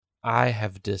I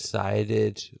have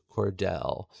decided,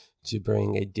 Cordell, to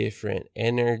bring a different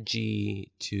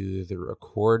energy to the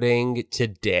recording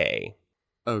today.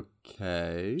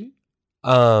 Okay.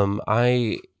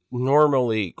 I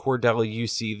normally, Cordell, you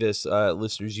see this,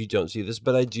 listeners, you don't see this,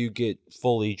 but I do get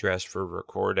fully dressed for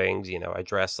recordings. You know, I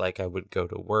dress like I would go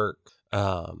to work.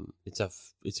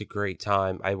 It's a great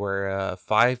time. I wear a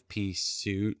 5-piece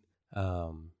suit.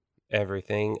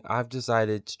 Everything. I've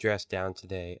decided to dress down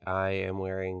today. I am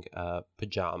wearing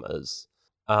pajamas.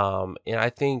 And I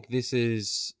think this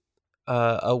is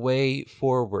a way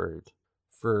forward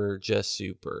for Just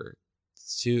Super.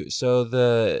 So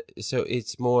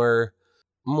it's more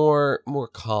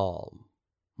calm,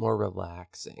 more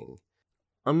relaxing.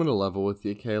 I'm going to level with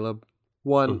you, Caleb.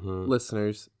 One, Mm-hmm.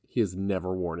 listeners, he has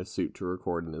never worn a suit to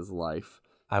record in his life.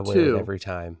 I wear it every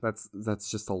time. That's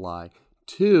just a lie.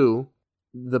 Two,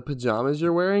 the pajamas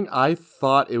you're wearing, I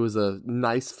thought it was a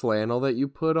nice flannel that you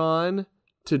put on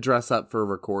to dress up for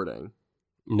recording.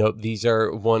 Nope, these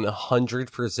are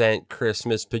 100%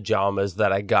 Christmas pajamas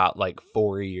that I got like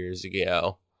 4 years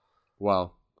ago.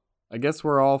 Well, I guess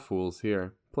we're all fools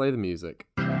here. Play the music.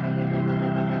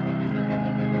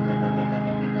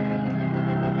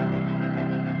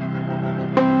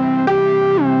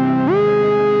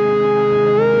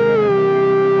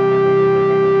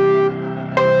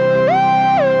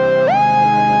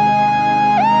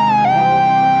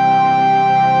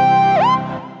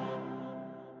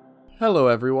 Hello,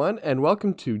 everyone, and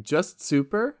welcome to Just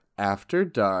Super After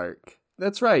Dark.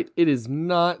 That's right, it is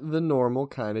not the normal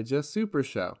kind of Just Super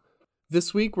show.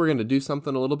 This week, we're going to do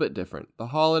something a little bit different. The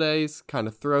holidays kind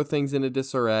of throw things into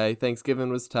disarray. Thanksgiving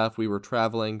was tough. We were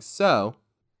traveling. So,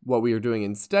 what we are doing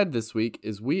instead this week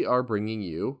is we are bringing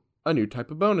you a new type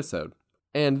of bonus-ode.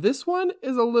 And this one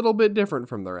is a little bit different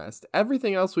from the rest.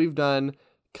 Everything else we've done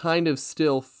kind of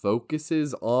still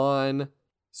focuses on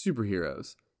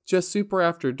superheroes. Just Super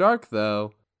After Dark,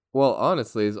 though, well,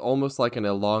 honestly, is almost like an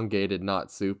elongated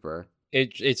not super.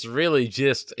 It's really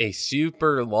just a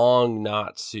super long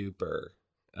not super,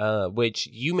 which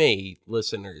you may,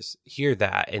 listeners, hear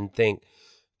that and think,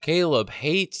 Caleb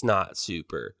hates not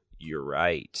super. You're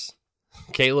right.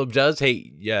 Caleb does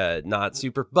hate not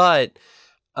super, but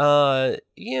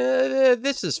yeah,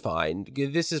 this is fine.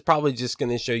 This is probably just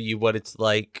going to show you what it's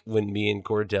like when me and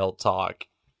Cordell talk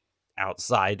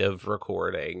outside of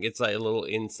recording. It's like a little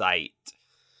insight.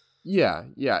 Yeah,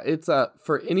 it's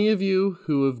for any of you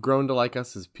who have grown to like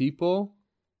us as people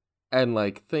and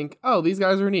like think, oh, these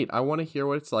guys are neat. I want to hear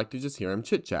what it's like to just hear them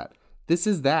chit chat. This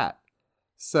is that.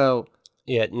 So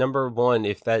yeah, number one,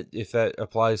 if that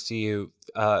applies to you,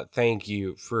 thank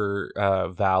you for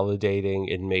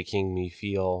validating and making me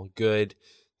feel good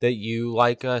that you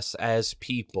like us as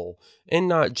people and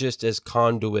not just as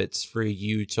conduits for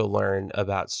you to learn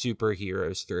about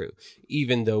superheroes through,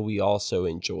 even though we also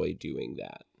enjoy doing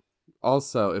that.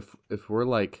 Also, if we're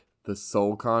like the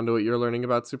sole conduit you're learning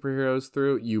about superheroes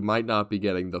through, you might not be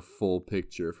getting the full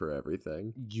picture for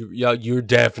everything. You're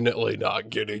definitely not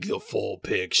getting the full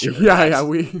picture. Yeah,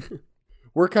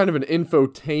 we're kind of an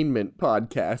infotainment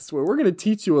podcast where we're going to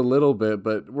teach you a little bit,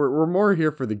 but we're more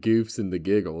here for the goofs and the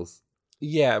giggles.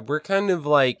 Yeah, we're kind of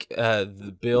like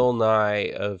the Bill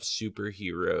Nye of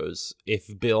superheroes.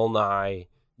 If Bill Nye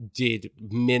did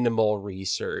minimal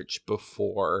research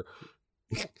before.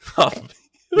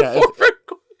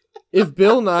 If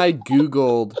Bill Nye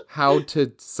Googled how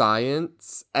to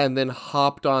science and then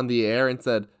hopped on the air and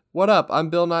said, "What up?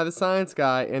 I'm Bill Nye the Science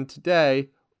Guy, and today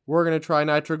we're going to try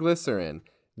nitroglycerin,"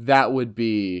 that would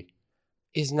be...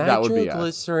 Is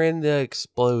nitroglycerin the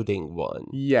exploding one?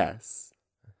 Yes.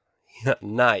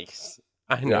 Nice.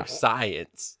 I know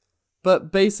science.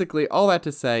 But basically, all that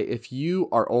to say, if you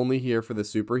are only here for the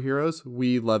superheroes,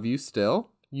 we love you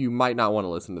still. You might not want to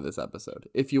listen to this episode.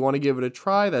 If you want to give it a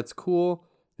try, that's cool.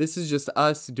 This is just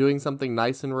us doing something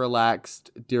nice and relaxed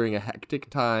during a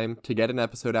hectic time to get an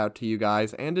episode out to you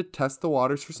guys and to test the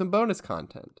waters for some bonus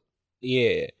content.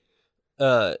 Yeah.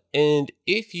 And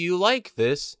if you like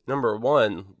this, number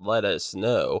one, let us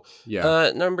know.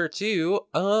 Yeah. Number two,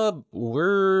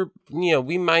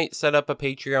 we might set up a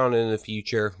Patreon in the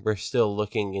future. We're still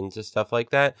looking into stuff like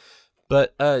that.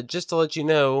 But, just to let you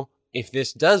know, if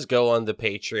this does go on the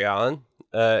Patreon,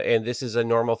 and this is a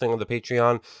normal thing on the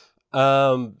Patreon,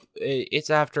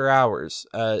 it's after hours.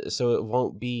 So it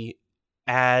won't be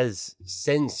as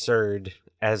censored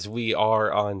as we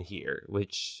are on here,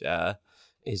 which,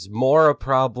 is more a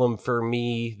problem for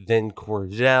me than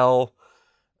Cordell,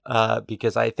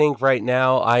 because I think right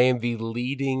now I am the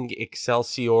leading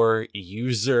Excelsior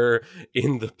user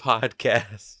in the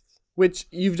podcast. Which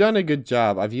you've done a good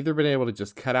job. I've either been able to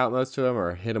just cut out most of them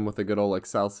or hit them with a good old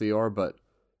Excelsior, but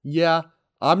yeah,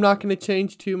 I'm not going to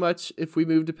change too much if we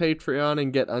move to Patreon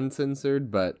and get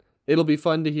uncensored, but it'll be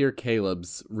fun to hear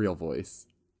Caleb's real voice.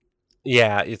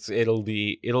 Yeah, it'll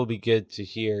be good to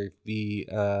hear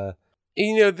the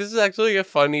this is actually a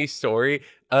funny story.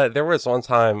 There was one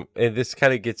time, and this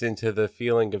kind of gets into the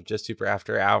feeling of Just Super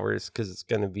After Hours because it's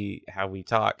going to be how we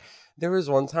talk. There was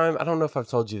one time, I don't know if I've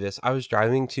told you this, I was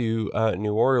driving to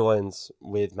New Orleans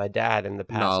with my dad in the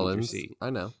passenger seat.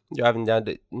 I know. Driving down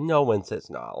to, no one says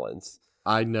Nolans.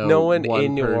 I know no one one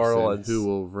in New Orleans who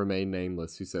will remain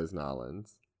nameless who says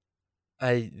Nolans.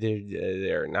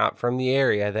 They're not from the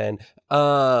area then.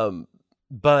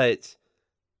 But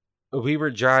we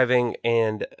were driving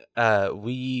and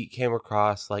we came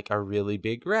across like a really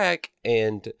big wreck,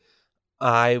 and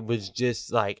I was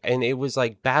just like, and it was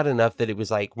like bad enough that it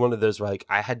was like one of those where like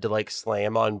I had to like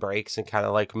slam on brakes and kind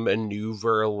of like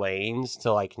maneuver lanes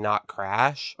to like not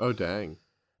crash. Oh, dang.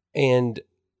 And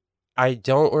I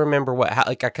don't remember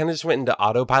like I kind of just went into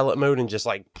autopilot mode and just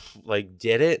like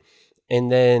did it.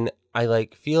 And then I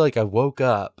like feel like I woke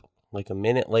up like a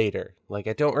minute later. Like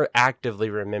I don't actively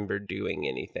remember doing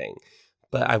anything,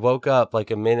 but I woke up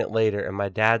like a minute later and my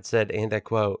dad said, and I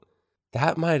quote,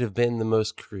 "That might have been the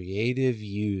most creative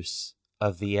use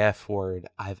of the F word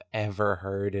I've ever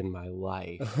heard in my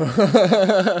life."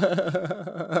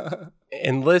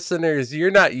 And listeners,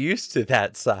 you're not used to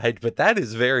that side, but that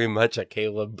is very much a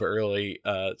Caleb Burley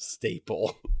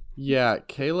staple. Yeah,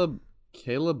 Caleb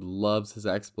loves his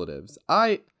expletives.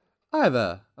 I have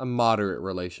a moderate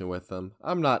relation with them.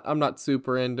 I'm not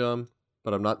super into them,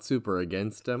 but I'm not super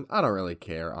against them. I don't really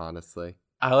care, honestly.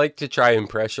 I like to try and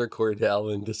pressure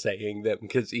Cordell into saying them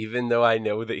because even though I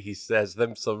know that he says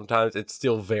them sometimes, it's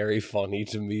still very funny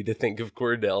to me to think of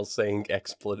Cordell saying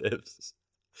expletives.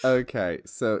 Okay,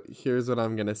 so here's what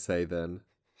I'm gonna say then.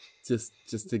 Just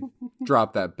to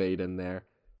drop that bait in there.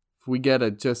 If we get a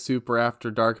Just Super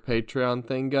After Dark Patreon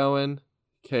thing going,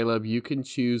 Caleb, you can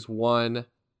choose one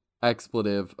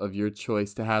expletive of your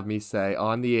choice to have me say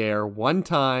on the air one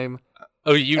time.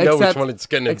 Oh, you know which one it's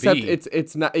gonna be. Except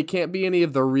it's not. It can't be any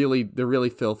of the really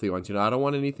filthy ones. You know, I don't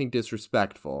want anything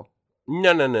disrespectful.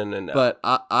 No. But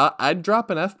I'd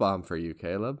drop an F-bomb for you,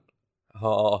 Caleb.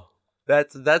 Oh,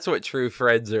 that's what true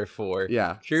friends are for.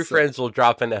 Yeah, true friends will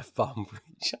drop an F-bomb for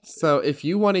each other. So if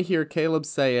you want to hear Caleb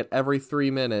say it every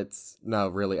 3 minutes, no,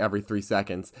 really every 3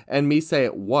 seconds, and me say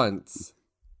it once,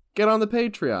 get on the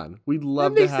Patreon. We'd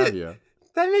love to have you.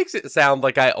 That makes it sound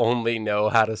like I only know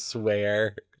how to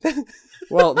swear.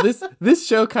 Well, this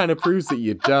show kind of proves that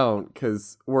you don't,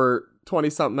 because we're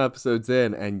 20-something episodes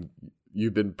in, and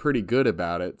you've been pretty good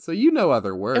about it. So you know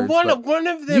other words. And one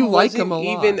of them you like them a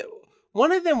lot.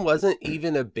 One of them wasn't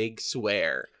even a big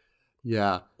swear.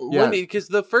 Yeah. Because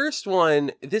the first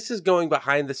one, this is going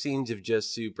behind the scenes of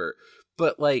Just Super,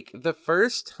 but like the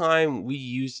first time we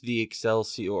used the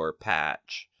Excelsior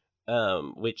patch,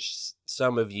 which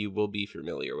some of you will be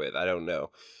familiar with, I don't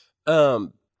know.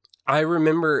 I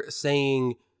remember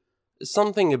saying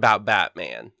something about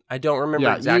Batman. I don't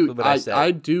remember exactly what I said.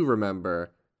 I do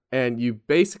remember, and you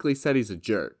basically said he's a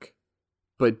jerk,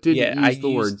 but didn't use the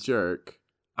word jerk.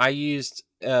 I used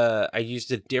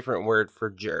a different word for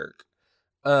jerk.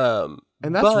 And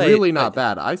that's really not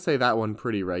bad. I say that one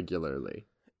pretty regularly.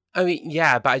 I mean,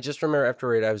 yeah, but I just remember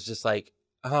afterward, I was just like,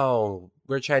 oh,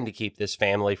 we're trying to keep this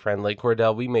family friendly.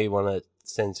 Cordell, we may want to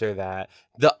censor that.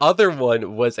 The other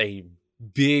one was a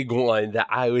big one that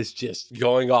I was just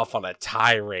going off on a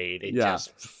tirade. It just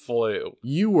flew.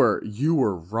 You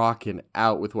were rocking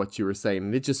out with what you were saying,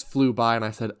 and it just flew by, and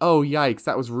I said, oh, yikes,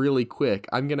 that was really quick.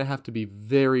 I'm going to have to be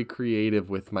very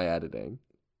creative with my editing.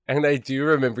 And I do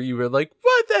remember you were like,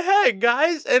 what the heck,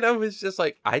 guys? And I was just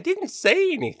like, I didn't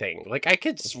say anything. Like, I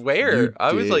could swear.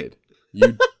 I was like...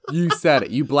 You said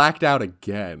it. You blacked out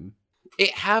again.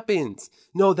 It happens.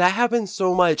 No, that happens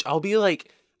so much. I'll be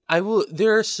like,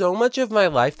 there's so much of my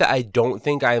life that I don't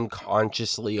think I am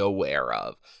consciously aware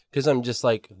of. Because I'm just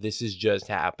like, this is just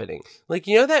happening. Like,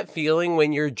 you know that feeling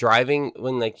when you're driving,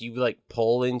 when like you like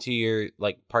pull into your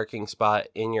like parking spot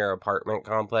in your apartment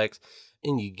complex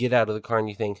and you get out of the car and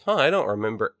you think, I don't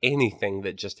remember anything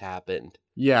that just happened.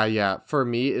 Yeah. For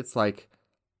me, it's like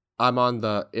I'm on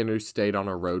the interstate on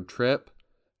a road trip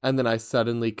and then I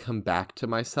suddenly come back to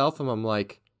myself and I'm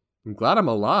like, I'm glad I'm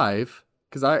alive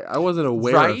because I wasn't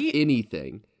aware of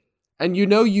anything. And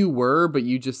you were, but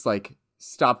you just like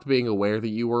stopped being aware that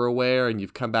you were aware and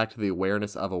you've come back to the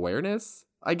awareness of awareness,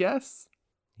 I guess.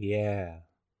 Yeah.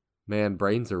 Man,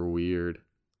 brains are weird.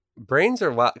 Brains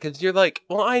are wild because you're like,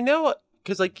 well, I know,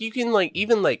 because like you can like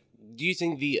even like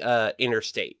using the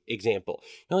interstate example.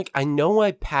 Like, I know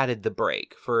I patted the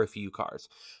brake for a few cars.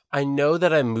 I know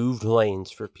that I moved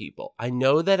lanes for people. I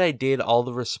know that I did all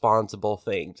the responsible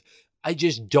things. I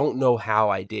just don't know how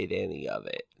I did any of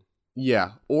it.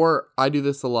 Yeah, or I do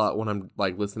this a lot when I'm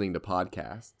like listening to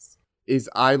podcasts. Is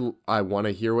I want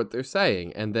to hear what they're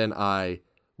saying, and then I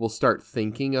will start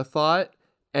thinking a thought,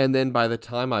 and then by the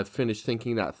time I've finished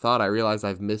thinking that thought, I realize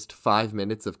I've missed 5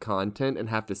 minutes of content and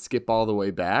have to skip all the way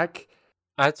back.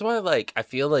 That's why, like, I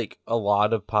feel like a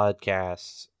lot of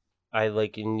podcasts, I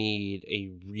like need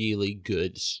a really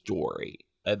good story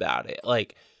about it.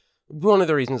 Like, one of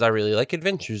the reasons I really like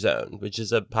Adventure Zone, which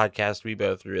is a podcast we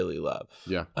both really love.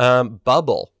 Yeah.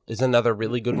 Bubble is another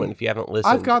really good one if you haven't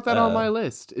listened. I've got that on my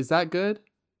list. Is that good?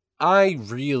 I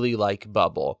really like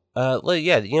Bubble.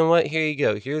 Yeah, you know what? Here you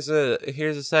go. Here's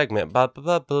a segment.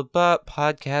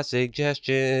 Podcast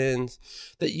suggestions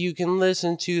that you can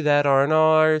listen to that aren't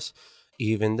ours,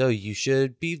 even though you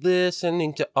should be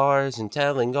listening to ours and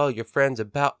telling all your friends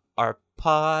about our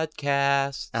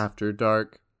podcast. After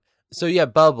Dark. So yeah,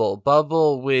 Bubble.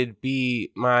 Bubble would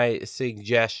be my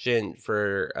suggestion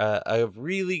for a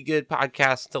really good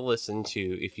podcast to listen to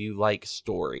if you like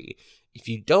story. If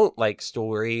you don't like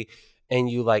story and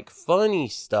you like funny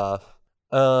stuff,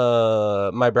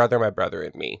 My Brother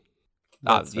and Me.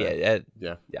 Yeah.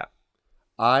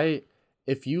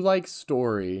 If you like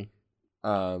story,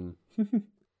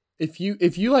 if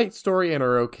you like story and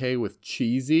are okay with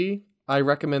cheesy, I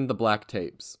recommend The Black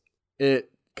Tapes. It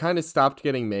kind of stopped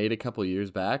getting made a couple years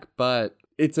back, but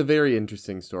it's a very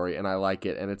interesting story and I like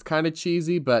it. And it's kind of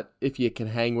cheesy, but if you can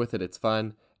hang with it, it's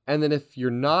fun. And then if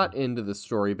you're not into the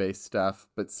story-based stuff,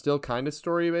 but still kind of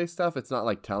story-based stuff, it's not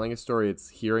like telling a story, it's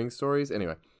hearing stories.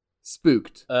 Anyway,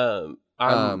 Spooked. I'm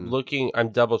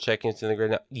double checking it's in the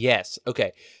grid now. Yes.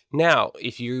 Okay. Now,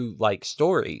 if you like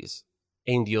stories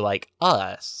and you like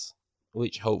us,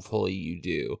 which hopefully you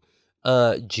do,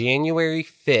 January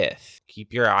 5th,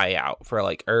 keep your eye out for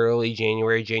like early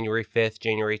January 5th,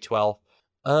 January 12th.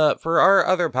 For our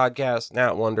other podcast,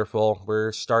 Not Wonderful,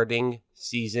 we're starting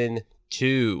season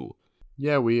 2.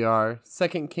 Yeah, we are.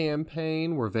 Second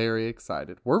campaign. We're very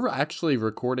excited. We're actually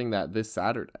recording that this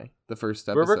Saturday, the first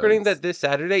episode. We're recording that this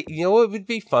Saturday. You know what would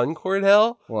be fun,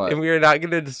 Cordell? What? And we are not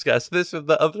going to discuss this with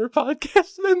the other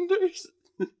podcast vendors.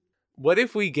 What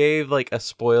if we gave like a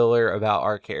spoiler about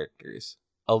our characters?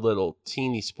 A little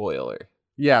teeny spoiler.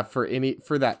 Yeah, for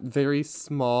that very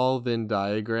small Venn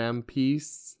diagram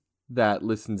piece that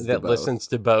listens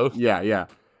to both. Yeah.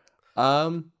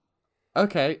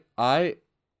 Okay,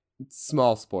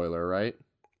 small spoiler, right?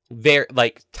 Very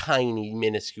like tiny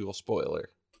minuscule spoiler.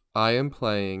 I am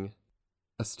playing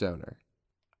a stoner.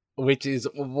 Which is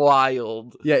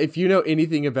wild. Yeah, if you know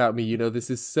anything about me, you know this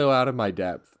is so out of my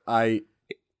depth.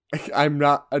 I'm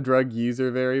not a drug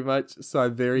user very much, so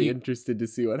I'm very interested to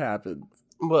see what happens.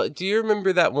 Well, do you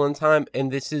remember that one time,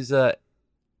 and this is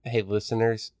hey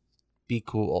listeners, be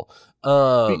cool.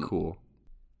 Be cool.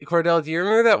 Cordell, do you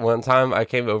remember that one time I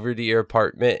came over to your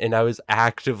apartment and I was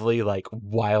actively like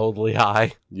wildly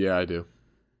high? Yeah, I do.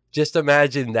 Just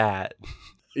imagine that.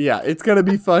 Yeah, it's gonna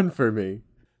be fun for me.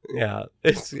 Yeah,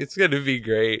 it's gonna be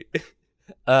great.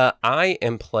 I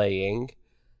am playing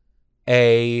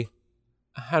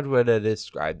how do I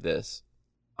describe this?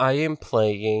 I am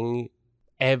playing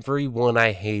everyone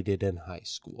I hated in high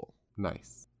school.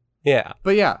 Nice. Yeah.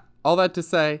 But yeah, all that to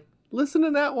say, listen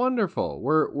to That Wonderful.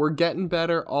 We're getting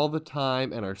better all the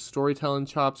time, and our storytelling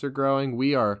chops are growing.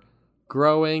 We are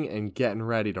growing and getting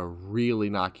ready to really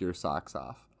knock your socks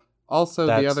off. Also,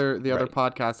 the other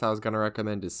podcast I was going to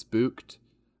recommend is Spooked.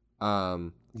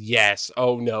 Yes.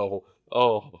 Oh no.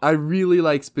 Oh. I really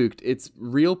like Spooked. It's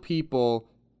real people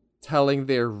telling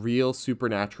their real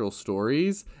supernatural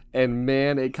stories, and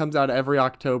man, it comes out every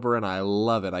October, and I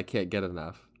love it. I can't get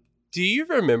enough. Do you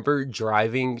remember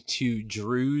driving to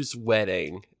Drew's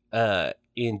wedding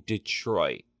in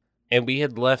Detroit? And we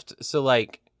had left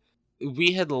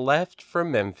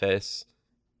from Memphis,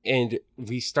 and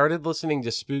we started listening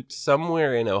to Spooked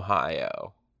somewhere in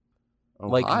Ohio.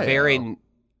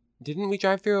 Didn't we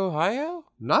drive through Ohio?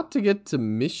 Not to get to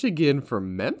Michigan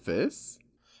from Memphis.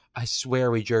 I swear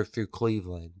we drove through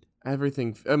Cleveland.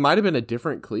 It might have been a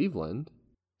different Cleveland.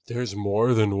 There's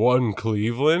more than one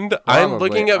Cleveland. Probably. I'm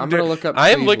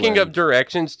looking up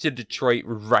directions to Detroit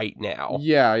right now.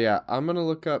 Yeah. I'm gonna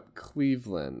look up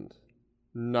Cleveland,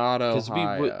 not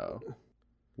Ohio.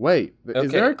 Wait, okay.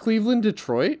 Is there a Cleveland,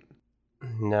 Detroit?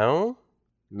 No,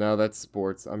 that's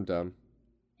sports. I'm dumb.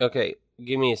 Okay,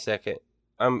 give me a second.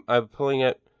 I'm pulling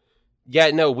up. Yeah,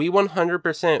 no, we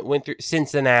 100% went through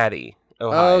Cincinnati,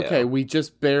 Ohio. Okay, we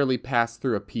just barely passed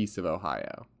through a piece of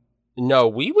Ohio. No,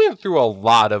 we went through a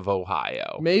lot of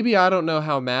Ohio. Maybe I don't know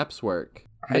how maps work.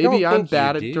 I don't Maybe I'm think you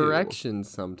bad at do. directions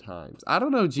sometimes. I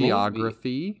don't know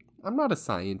geography. I'm not a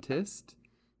scientist.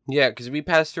 Yeah, because we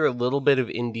passed through a little bit of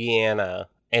Indiana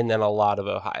and then a lot of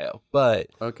Ohio. But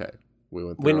Okay, we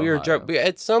went through when we were Ohio.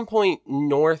 at some point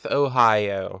North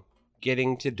Ohio,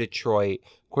 getting to Detroit,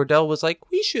 Cordell was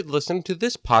like, "We should listen to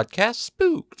this podcast,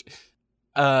 Spooked."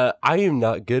 I am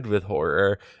not good with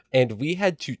horror, and we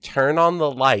had to turn on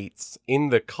the lights in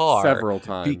the car several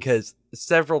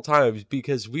times.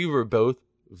 because we were both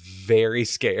very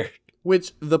scared.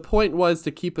 Which the point was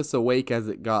to keep us awake as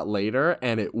it got later,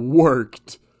 and it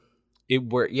worked. It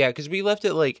worked, yeah, because we left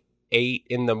at like 8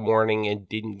 in the morning and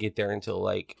didn't get there until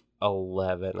like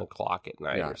 11 o'clock at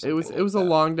night. Yeah, or something it was like a that.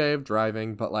 long day of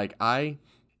driving, but like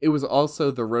it was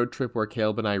also the road trip where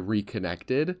Caleb and I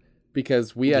reconnected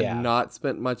because we had Yeah. not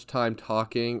spent much time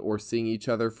talking or seeing each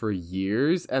other for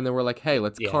years, and then we're like, hey,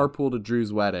 let's Yeah. carpool to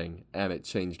Drew's wedding, and it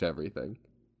changed everything.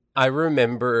 I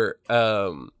remember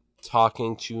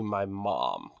talking to my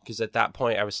mom because at that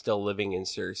point I was still living in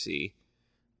Searcy,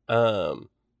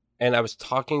 and I was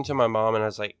talking to my mom and I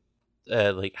was like,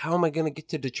 how am I gonna get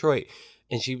to Detroit?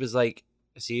 And she was like,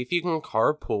 see if you can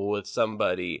carpool with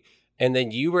somebody. And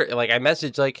then you were like, I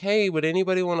messaged like, hey, would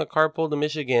anybody want to carpool to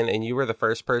Michigan? And you were the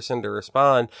first person to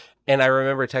respond. And I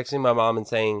remember texting my mom and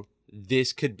saying,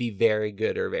 this could be very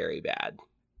good or very bad.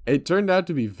 It turned out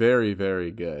to be very,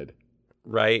 very good.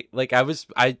 Right? Like I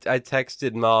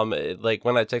texted mom, like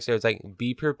when I texted her, I was like,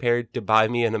 be prepared to buy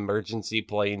me an emergency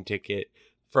plane ticket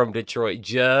from Detroit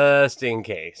just in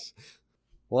case.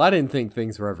 Well, I didn't think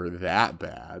things were ever that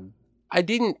bad. I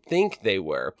didn't think they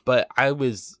were, but I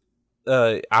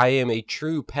am a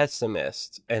true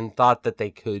pessimist and thought that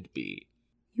they could be.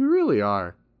 You really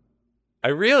are. I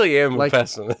really am Like- a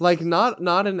pessimist. Like, not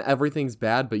in everything's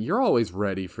bad, but you're always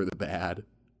ready for the bad.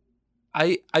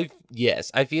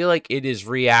 Yes, I feel like it is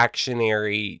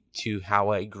reactionary to how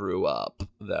I grew up,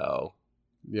 though,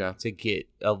 Yeah, to get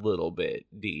a little bit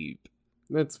deep.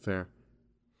 that's fair.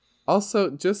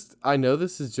 Also, I know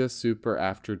this is just super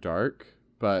after dark,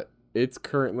 but it's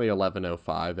currently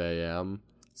 11:05 a.m.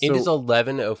 It is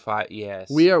 11:05. Yes,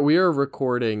 We are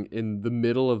recording in the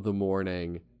middle of the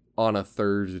morning on a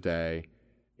Thursday.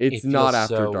 It's It not feels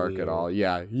after so dark weird. at all.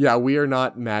 Yeah, we are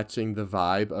not matching the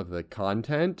vibe of the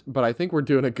content, but I think we're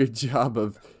doing a good job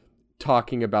of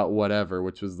talking about whatever,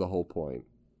 which was the whole point.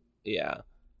 Yeah,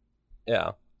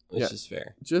 which Yeah. is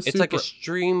fair. Just It's like a super-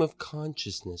 stream of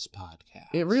consciousness podcast.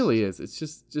 It really is. It's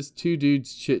just two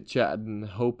dudes chit-chatting,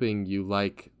 hoping you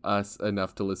like us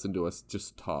enough to listen to us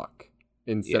just talk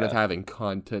instead of Yeah. having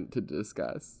content to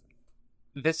discuss.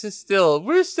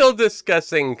 We're still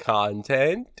discussing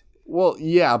content. Well,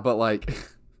 yeah, but like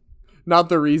not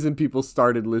the reason people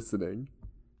started listening.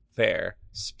 Fair.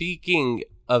 Speaking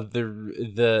of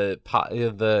the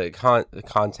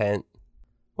content,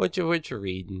 what you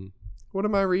reading? What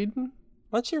am I reading?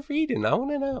 What you reading? I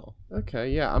want to know.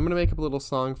 Okay, yeah, I'm gonna make up a little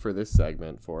song for this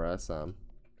segment for us.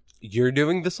 You're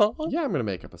doing the song? Yeah, I'm gonna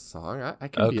make up a song. I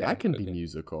can be Okay.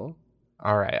 musical.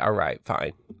 All right,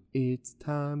 fine. It's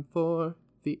time for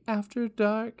the After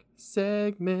Dark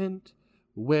segment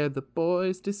where the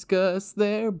boys discuss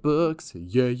their books.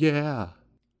 Yeah.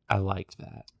 I like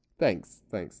that. Thanks.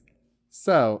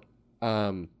 So,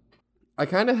 I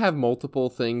kind of have multiple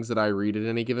things that I read at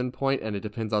any given point, and it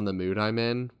depends on the mood I'm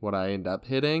in, what I end up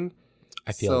hitting.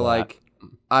 I feel so, that. like,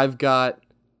 I've got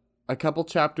a couple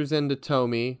chapters into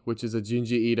Tomi, which is a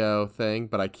Junji Ito thing,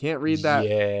 but I can't read that.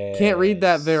 Can't read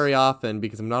that Yes. very often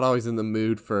because I'm not always in the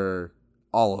mood for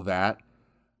all of that.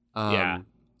 Yeah.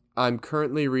 I'm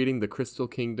currently reading the Crystal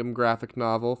Kingdom graphic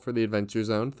novel for the Adventure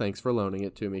Zone. Thanks for loaning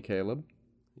it to me, Caleb.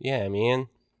 Yeah, man.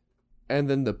 And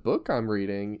then the book I'm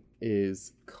reading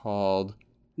is called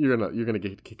you're gonna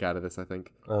get a kick out of this, I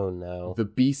think. Oh no. The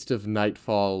Beast of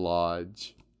Nightfall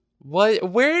Lodge. What?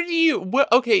 Where do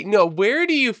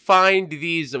you find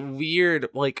these weird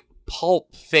like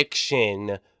pulp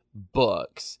fiction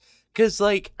books? Because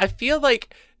like I feel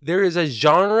like there is a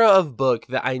genre of book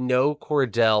that I know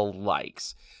Cordell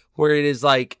likes, where it is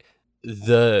like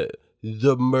the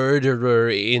murderer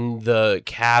in the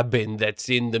cabin that's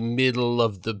in the middle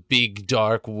of the big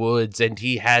dark woods, and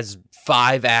he has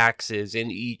 5 axes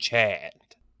in each hand.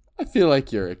 I feel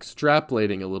like you're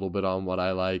extrapolating a little bit on what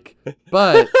I like,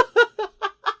 but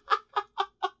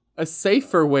a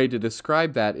safer way to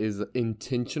describe that is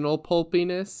intentional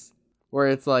pulpiness, where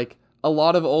it's like a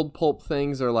lot of old pulp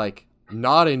things are like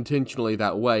not intentionally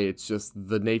that way. It's just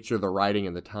the nature of the writing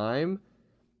and the time.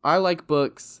 I like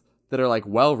books that are like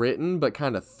well written, but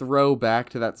kind of throw back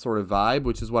to that sort of vibe,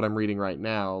 which is what I'm reading right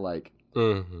now. Like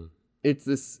Mm-hmm. it's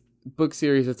this book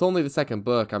series. It's only the second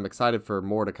book. I'm excited for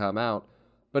more to come out.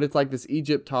 But it's like this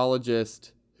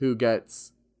Egyptologist who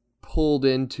gets pulled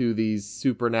into these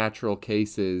supernatural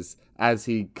cases as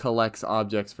he collects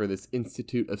objects for this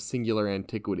Institute of Singular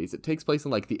Antiquities. It takes place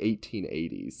in like the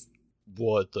 1880s.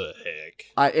 What the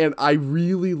heck? I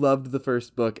really loved the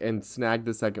first book and snagged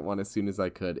the second one as soon as I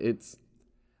could.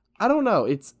 I don't know,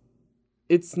 it's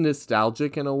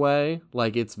nostalgic in a way.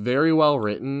 Like, it's very well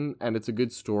written and it's a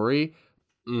good story,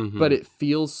 but it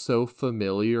feels so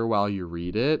familiar while you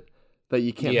read it that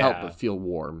you can't help but feel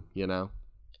warm, you know?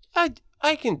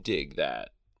 I can dig that.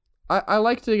 I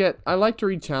like to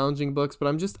read challenging books, but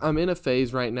I'm in a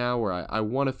phase right now where I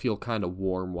want to feel kind of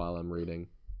warm while I'm reading.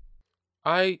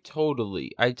 I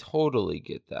totally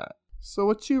get that. So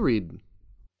what you reading?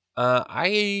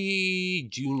 I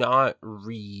do not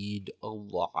read a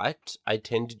lot. I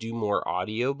tend to do more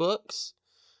audiobooks.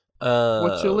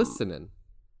 What you listening?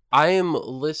 I am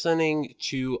listening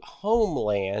to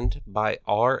Homeland by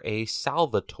R.A.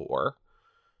 Salvatore,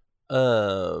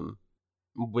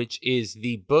 which is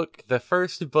the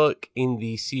first book in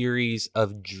the series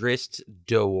of Drizzt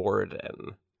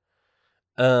Do'Urden,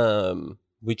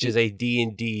 which is a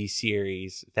D&D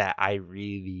series that I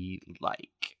really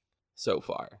like so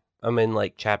far. I'm in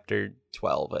like chapter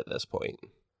 12 at this point.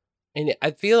 And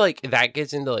I feel like that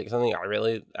gets into like something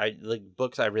I like,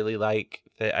 books I really like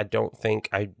that I don't think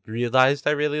I realized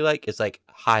I really like. It's like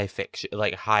high fiction,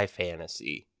 like high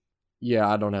fantasy. Yeah,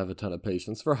 I don't have a ton of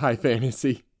patience for high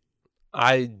fantasy.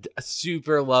 I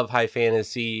super love high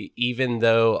fantasy, even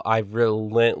though I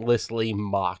relentlessly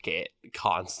mock it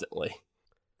constantly.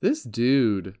 This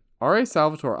dude, R.A.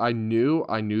 Salvatore, I knew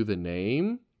the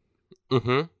name.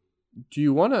 Mm-hmm. Do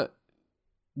you want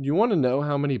to know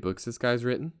how many books this guy's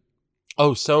written?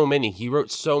 Oh, so many. He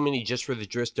wrote so many just for the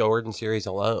Drizzt Do'Urden series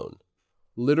alone.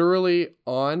 Literally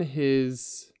on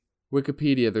his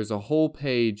Wikipedia, there's a whole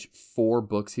page for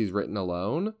books he's written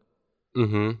alone.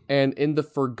 Mm-hmm. And in the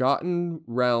Forgotten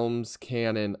Realms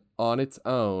canon on its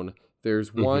own,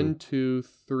 there's 1, 2,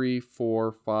 3,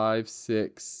 4, 5,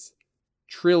 6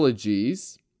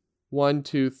 trilogies, 1,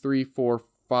 2, 3, 4,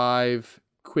 5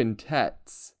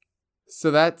 quintets.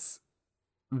 So that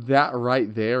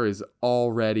right there is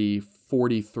already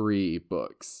 43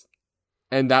 books.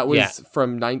 And that was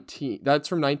from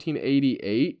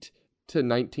 1988 to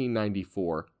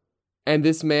 1994. And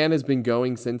this man has been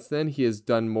going since then. He has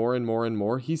done more and more and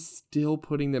more. He's still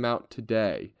putting them out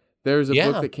today. There's a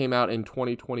book that came out in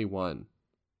 2021.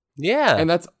 Yeah. And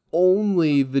that's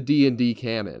only the D&D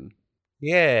canon.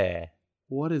 Yeah.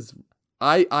 What is...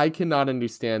 I cannot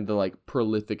understand the like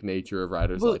prolific nature of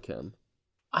writers like him.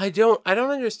 I don't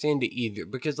understand it either,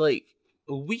 because like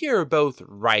we are both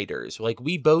writers. Like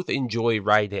we both enjoy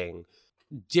writing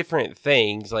different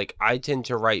things. Like I tend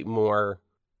to write more.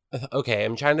 Okay,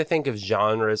 I'm trying to think of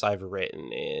genres I've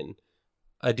written in.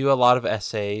 I do a lot of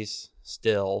essays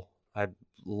still. I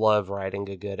love writing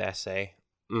a good essay.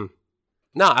 No,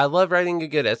 I love writing a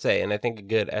good essay, and I think a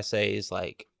good essay is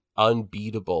like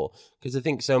unbeatable, because I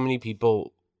think so many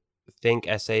people think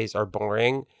essays are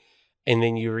boring, and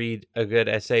then you read a good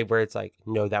essay where it's like,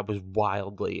 no, that was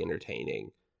wildly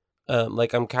entertaining.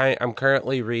 Like I'm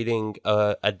currently reading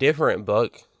a different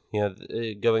book,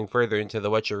 going further into the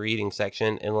what you're reading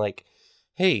section, and like,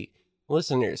 hey,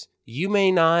 listeners, you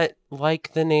may not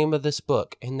like the name of this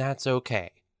book, and that's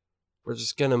okay. We're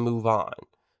just gonna move on.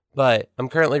 But I'm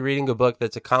currently reading a book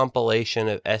that's a compilation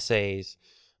of essays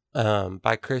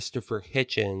by Christopher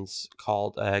Hitchens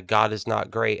called God is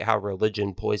Not Great, How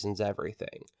Religion Poisons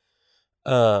Everything.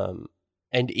 And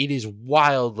it is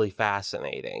wildly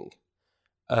fascinating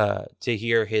to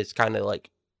hear his kind of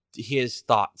like his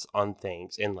thoughts on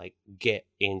things and like get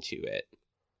into it.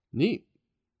 Neat.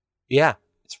 Yeah,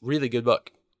 it's a really good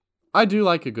book. I do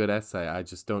like a good essay. I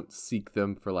just don't seek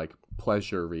them for like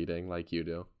pleasure reading like you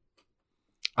do.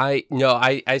 I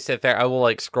sit there, I will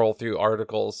like scroll through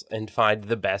articles and find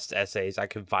the best essays I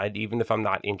can find, even if I'm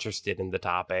not interested in the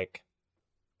topic.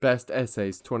 Best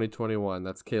essays 2021.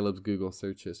 That's Caleb's Google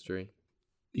search history.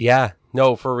 Yeah,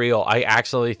 no, for real. I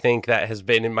actually think that has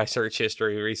been in my search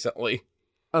history recently.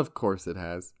 Of course it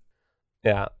has.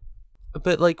 Yeah.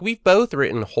 But like we've both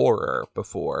written horror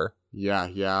before. Yeah,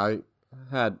 I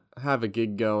have a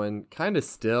gig going kind of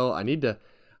still. I need to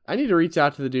reach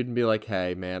out to the dude and be like,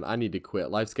 hey, man, I need to quit.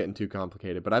 Life's getting too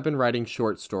complicated. But I've been writing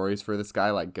short stories for this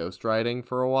guy, like ghostwriting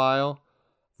for a while.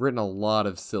 I've written a lot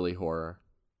of silly horror.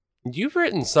 You've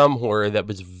written some horror that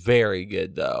was very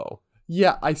good, though.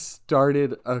 Yeah, I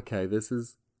started... Okay, this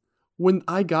is... When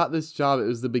I got this job, it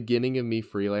was the beginning of me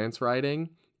freelance writing,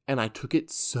 and I took it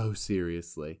so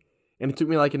seriously. And it took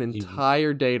me like an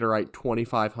entire day to write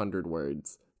 2,500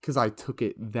 words because I took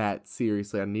it that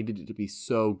seriously. I needed it to be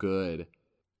so good.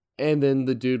 And then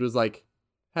the dude was like,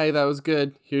 hey, that was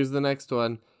good. Here's the next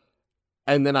one.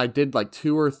 And then I did like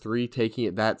 2 or 3 taking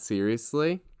it that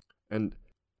seriously. And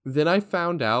then I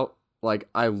found out, like,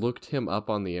 I looked him up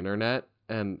on the internet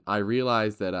and I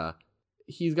realized that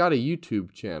he's got a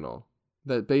YouTube channel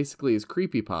that basically is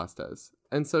creepypastas.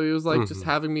 And so he was like just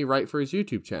having me write for his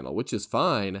YouTube channel, which is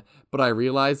fine. But I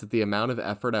realized that the amount of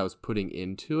effort I was putting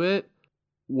into it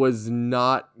was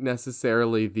not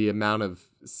necessarily the amount of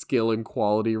skill and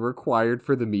quality required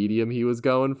for the medium he was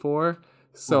going for.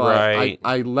 So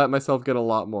I let myself get a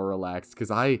lot more relaxed because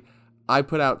I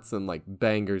put out some like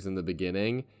bangers in the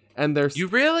beginning, and there's You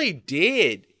really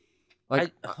did.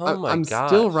 like I'm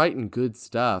still writing good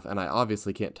stuff, and I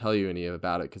obviously can't tell you any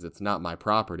about it because it's not my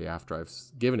property after I've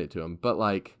given it to him. But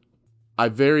like, I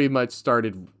very much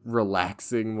started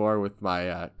relaxing more with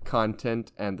my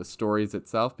content and the stories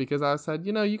itself because I said,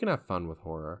 you can have fun with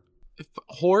horror.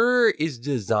 Horror is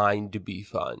designed to be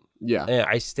fun. Yeah, and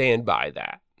I stand by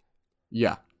that.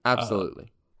 Yeah,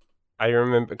 absolutely. I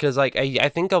remember because like I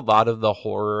think a lot of the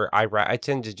horror I write, I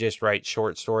tend to just write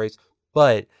short stories,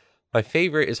 but my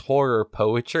favorite is horror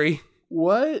poetry.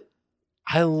 What?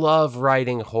 I love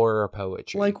writing horror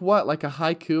poetry. Like what? Like a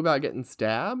haiku about getting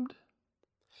stabbed?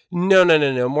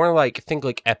 No. More like think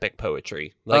like epic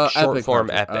poetry, like short epic form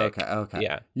poetry. epic. Okay.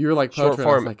 Yeah, You were like short poetry.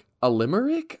 form. And I was like a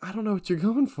limerick. I don't know what you're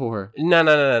going for.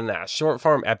 No. Short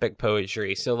form epic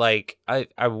poetry. So like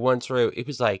I once wrote, it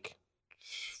was like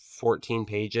 14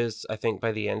 pages, I think,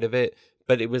 by the end of it,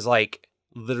 but it was like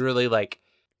literally like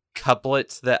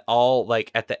couplets that all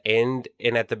like at the end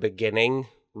and at the beginning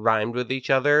rhymed with each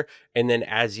other, and then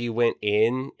as you went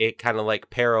in, it kind of like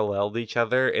paralleled each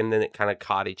other, and then it kind of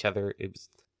caught each other. It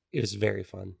was very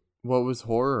fun. What was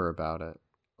horror about it?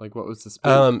 Like, what was the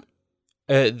spook?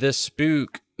 The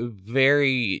spook,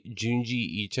 very Junji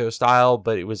Ito style,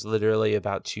 but it was literally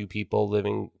about 2 people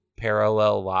living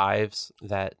parallel lives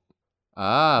that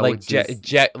like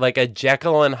like a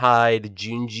Jekyll and Hyde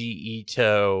Junji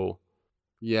Ito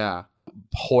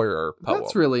horror poem.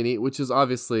 That's really neat, which has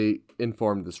obviously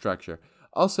informed the structure.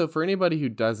 Also, for anybody who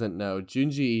doesn't know,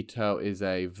 Junji Ito is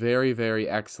a very, very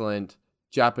excellent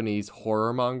Japanese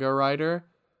horror manga writer.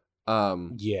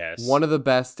 Yes. One of the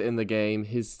best in the game.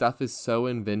 His stuff is so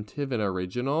inventive and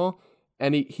original.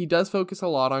 And he does focus a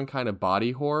lot on kind of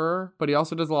body horror, but he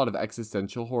also does a lot of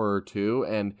existential horror too.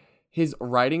 And his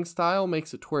writing style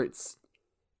makes it to where it's,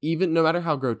 even no matter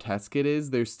how grotesque it is,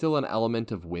 there's still an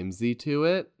element of whimsy to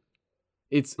it.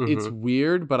 It's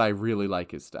weird, but I really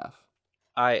like his stuff.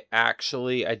 I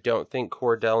don't think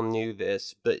Cordell knew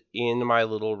this, but in my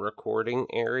little recording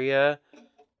area,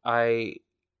 I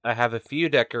have a few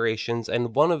decorations,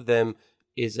 and one of them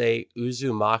is a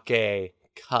Uzumake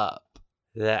cup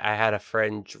that I had a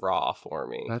friend draw for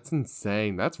me. That's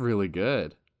insane. That's really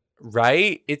good.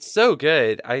 Right? It's so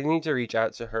good. I need to reach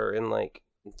out to her and like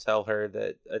tell her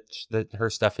that her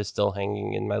stuff is still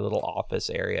hanging in my little office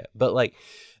area. But like,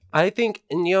 I think,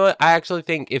 and you know what? I actually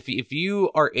think if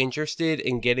you are interested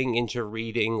in getting into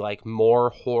reading like more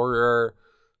horror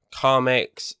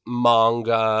comics,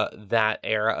 manga, that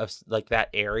era of like that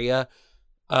area,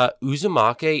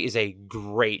 Uzumake is a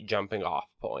great jumping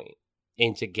off point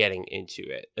into getting into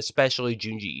it, especially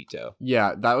Junji Ito.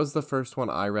 Yeah, that was the first one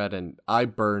I read, and I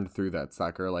burned through that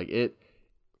sucker. Like it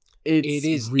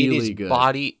is really good.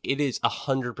 It is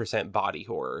 100% body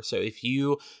horror. So if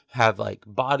you have like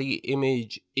body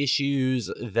image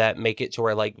issues that make it to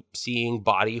where like seeing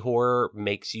body horror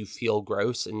makes you feel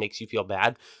gross and makes you feel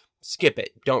bad, skip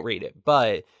it. Don't read it.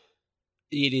 But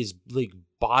it is like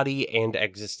body and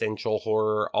existential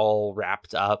horror all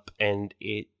wrapped up, and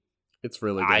it's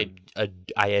really good.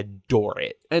 I adore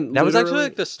it. And that was actually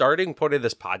like the starting point of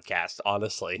this podcast,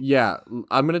 honestly. Yeah,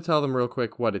 I'm going to tell them real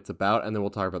quick what it's about, and then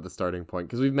we'll talk about the starting point,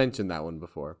 because we've mentioned that one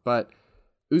before. But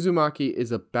Uzumaki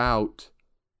is about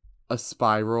a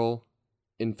spiral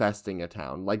infesting a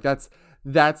town. Like, that's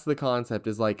the concept,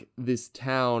 is like this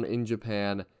town in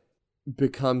Japan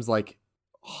becomes like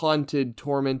haunted,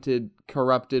 tormented,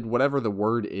 corrupted, whatever the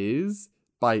word is,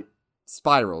 by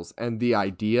spirals and the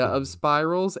idea of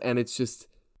spirals. And it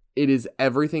is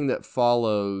everything that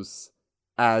follows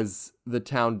as the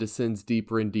town descends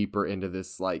deeper and deeper into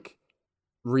this like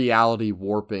reality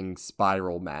warping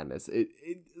spiral madness.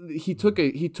 He took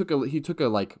a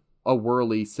like a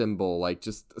whirly symbol, like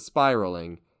just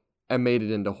spiraling, and made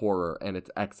it into horror, and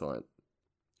it's excellent.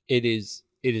 It is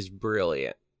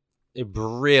brilliant.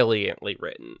 Brilliantly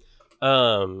written.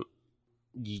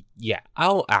 Yeah,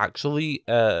 I'll actually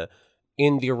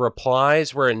in the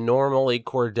replies where normally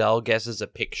Cordell guesses a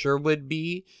picture would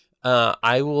be,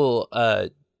 I will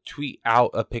tweet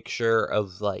out a picture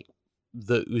of like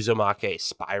the Uzumaki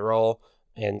spiral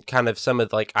and kind of some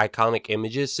of like iconic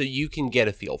images so you can get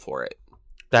a feel for it.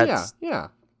 That's yeah.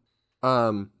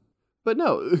 But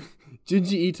no,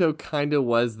 Junji Ito kind of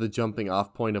was the jumping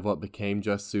off point of what became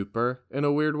Just Super in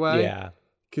a weird way. Yeah.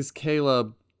 Because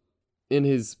Caleb, in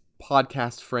his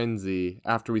podcast frenzy,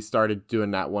 after we started doing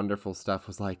that wonderful stuff,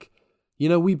 was like,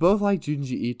 we both like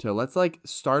Junji Ito. Let's like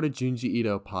start a Junji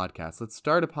Ito podcast. Let's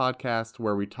start a podcast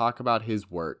where we talk about his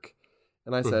work.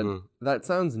 And I said, that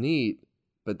sounds neat,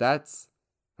 but that's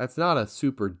not a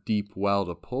super deep well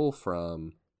to pull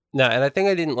from. No, and I think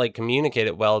I didn't like communicate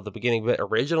it well at the beginning, but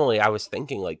originally I was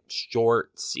thinking like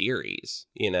short series,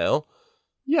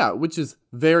 Yeah, which is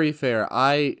very fair.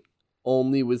 I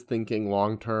only was thinking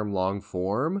long-term, long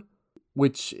form,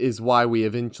 which is why I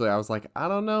was like, I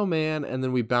don't know, man. And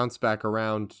then we bounced back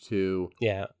around to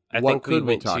I what think could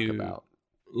we we talk about?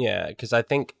 Yeah, because I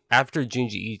think after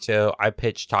Junji Ito, I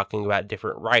pitched talking about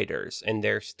different writers and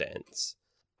their stints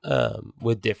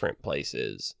with different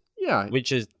places. Yeah.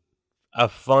 Which is a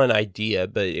fun idea,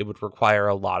 but it would require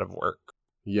a lot of work.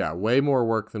 Yeah, way more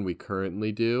work than we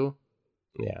currently do.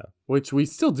 Yeah. Which we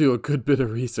still do a good bit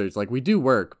of research. Like, we do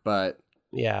work, but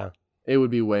yeah, it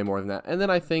would be way more than that. And then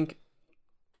I think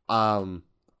I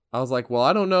was like, well,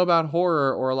 I don't know about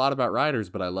horror or a lot about writers,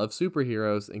 but I love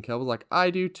superheroes. And Kel was like, I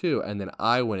do too. And then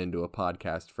I went into a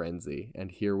podcast frenzy,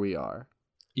 and here we are.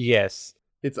 Yes.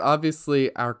 It's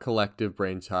obviously our collective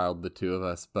brainchild, the two of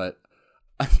us, but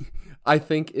I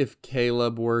think if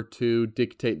Caleb were to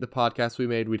dictate the podcast we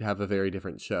made, we'd have a very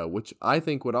different show, which I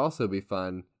think would also be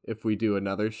fun if we do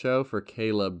another show for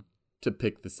Caleb to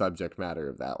pick the subject matter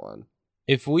of that one.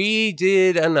 If we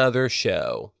did another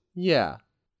show. Yeah.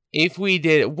 If we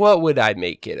did, what would I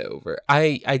make it over?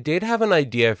 I did have an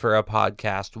idea for a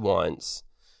podcast once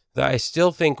that I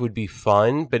still think would be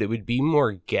fun, but it would be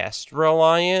more guest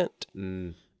reliant.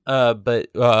 But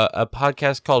a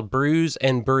podcast called Brews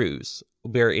and Brews,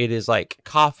 where it is like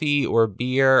coffee or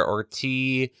beer or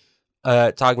tea,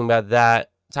 talking about that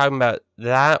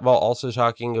while also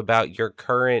talking about your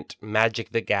current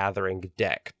Magic the Gathering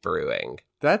deck brewing.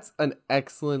 That's an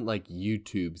excellent like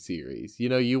YouTube series.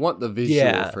 You want the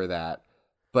visual for that,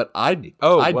 but I'd do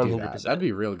that. That'd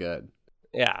be real good.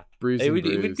 Yeah, Brews it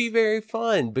and would be very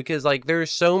fun because like there's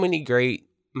so many great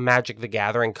Magic the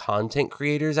Gathering content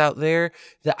creators out there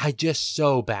that I just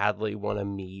so badly want to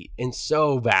meet and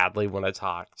so badly want to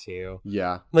talk to.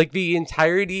 Yeah. Like the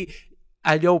entirety,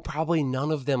 I know probably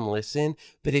none of them listen,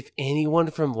 but if anyone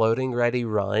from Loading Ready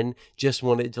Run just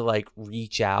wanted to like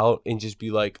reach out and just be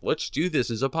like, let's do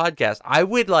this as a podcast, I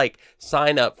would like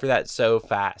sign up for that so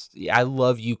fast. I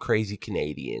love you crazy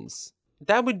Canadians.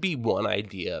 That would be one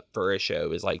idea for a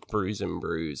show is like Brews and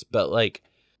Brews. But like,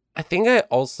 I think I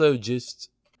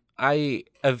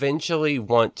eventually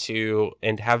want to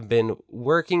and have been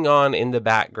working on in the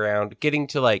background, getting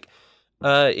to like,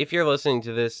 if you're listening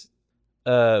to this,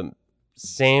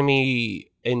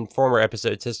 Sammy in former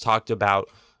episodes has talked about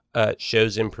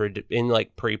shows in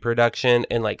like pre-production,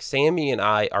 and like Sammy and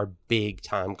I are big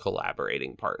time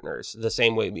collaborating partners, the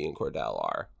same way me and Cordell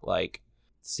are. Like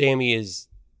Sammy's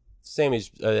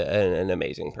an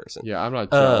amazing person. Yeah, I'm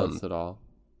not jealous at all.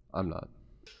 I'm not.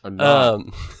 I'm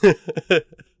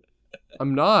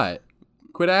not.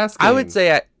 Quit asking. I would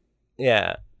say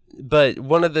yeah. But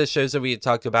one of the shows that we had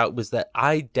talked about was that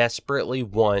I desperately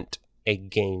want a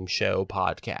game show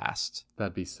podcast.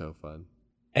 That'd be so fun.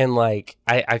 And like,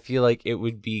 I feel like it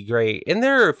would be great. And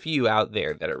there are a few out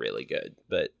there that are really good,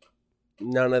 but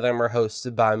none of them are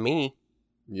hosted by me.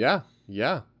 Yeah.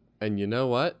 And you know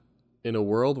what? In a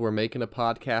world where making a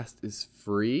podcast is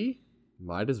free,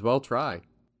 might as well try.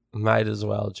 I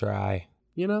don't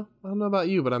know about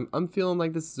you, but I'm feeling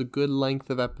like this is a good length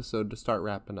of episode to start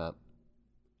wrapping up.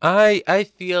 I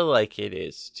feel like it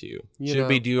is too. Should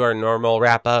we do our normal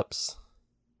wrap-ups?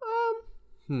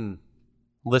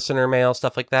 Listener mail,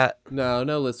 stuff like that? No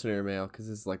listener mail, because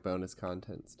this is like bonus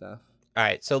content stuff. All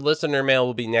right, so listener mail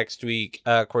will be next week.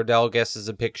 Cordell guesses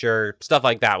a picture, stuff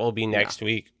like that will be next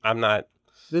week. I'm not...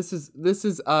 This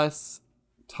is us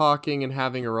talking and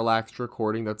having a relaxed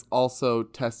recording that's also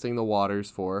testing the waters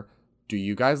for, do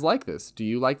you guys like this? Do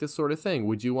you like this sort of thing?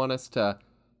 Would you want us to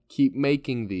keep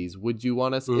making these? Would you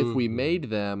want us, if we made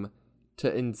them,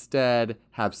 to instead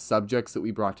have subjects that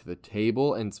we brought to the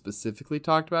table and specifically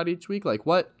talked about each week? Like,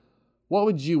 what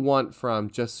would you want from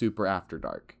Just Super After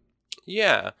Dark?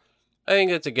 Yeah, I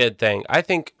think that's a good thing. I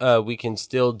think we can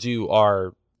still do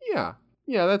our... Yeah,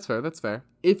 that's fair.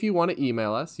 if you want to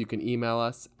email us, you can email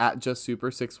us at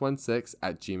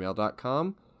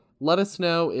justsuper616@gmail.com. Let us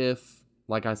know if,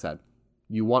 like I said,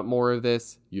 you want more of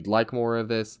this, you'd like more of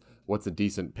this, what's a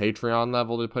decent Patreon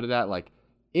level to put it at, like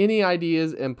any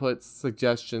ideas, inputs,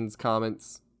 suggestions,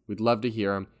 comments, we'd love to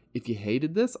hear them. If you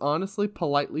hated this, honestly,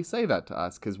 politely say that to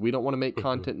us, because we don't want to make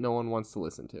content no one wants to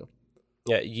listen to.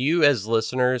 Yeah, you as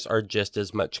listeners are just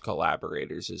as much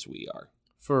collaborators as we are.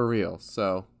 For real.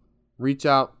 So reach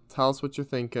out, tell us what you're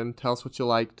thinking, tell us what you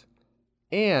liked.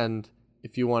 And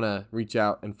if you want to reach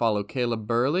out and follow Caleb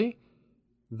Burley,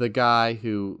 the guy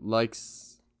who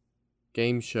likes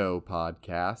game show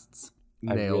podcasts,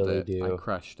 nailed really it. do. I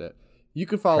crushed it. You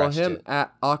can follow him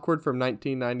at Awkward from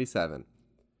 1997.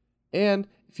 And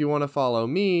if you want to follow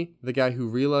me, the guy who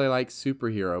really likes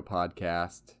superhero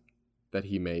podcast that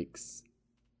he makes,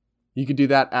 you can do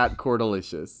that at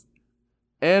Cordalicious.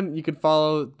 And you can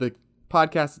follow the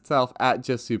podcast itself at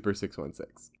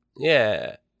JustSuper616.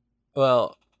 Yeah.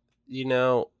 Well,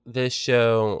 this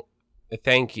show,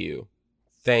 thank you.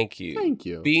 Thank you. Thank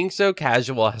you. Being so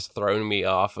casual has thrown me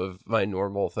off of my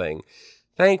normal thing.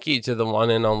 Thank you to the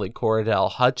one and only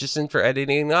Cordell Hutchison for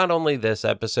editing not only this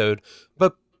episode,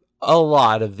 but a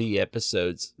lot of the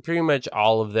episodes. Pretty much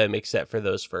all of them except for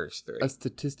those first 3. A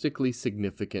statistically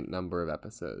significant number of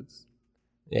episodes.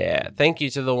 Yeah, thank you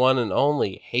to the one and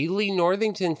only Haley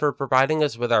Northington for providing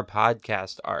us with our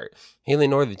podcast art. Haley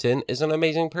Northington is an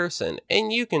amazing person,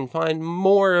 and you can find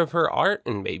more of her art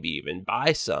and maybe even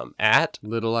buy some at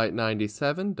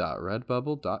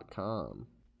littlelight97.redbubble.com.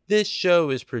 This show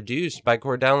is produced by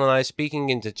Cordell and I speaking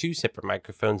into 2 separate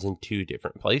microphones in 2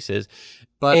 different places.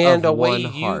 But and of a way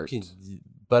one heart.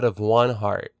 But of one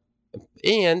heart.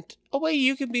 And a way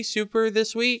you can be super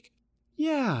this week.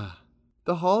 Yeah.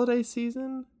 The holiday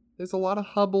season, there's a lot of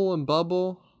hubbub and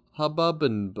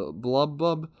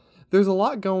blubbub. There's a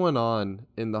lot going on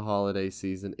in the holiday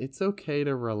season. It's okay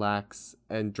to relax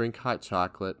and drink hot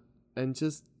chocolate and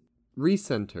just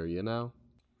recenter,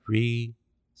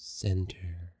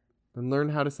 Recenter. And learn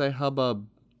how to say hubbub.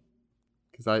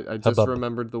 Because I just Hubbub.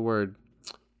 remembered the word.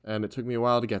 And it took me a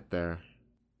while to get there.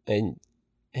 And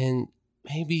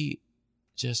maybe,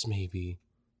 just maybe,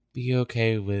 be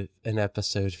okay with an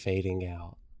episode fading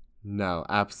out. No,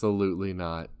 absolutely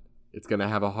not. It's going to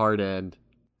have a hard end.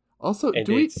 Also, And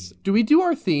do we do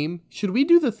our theme? Should we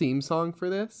do the theme song for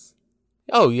this?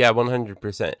 Oh, yeah,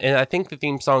 100%. And I think the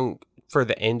theme song for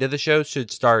the end of the show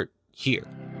should start here.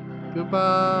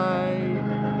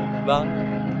 Goodbye.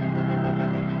 Bye.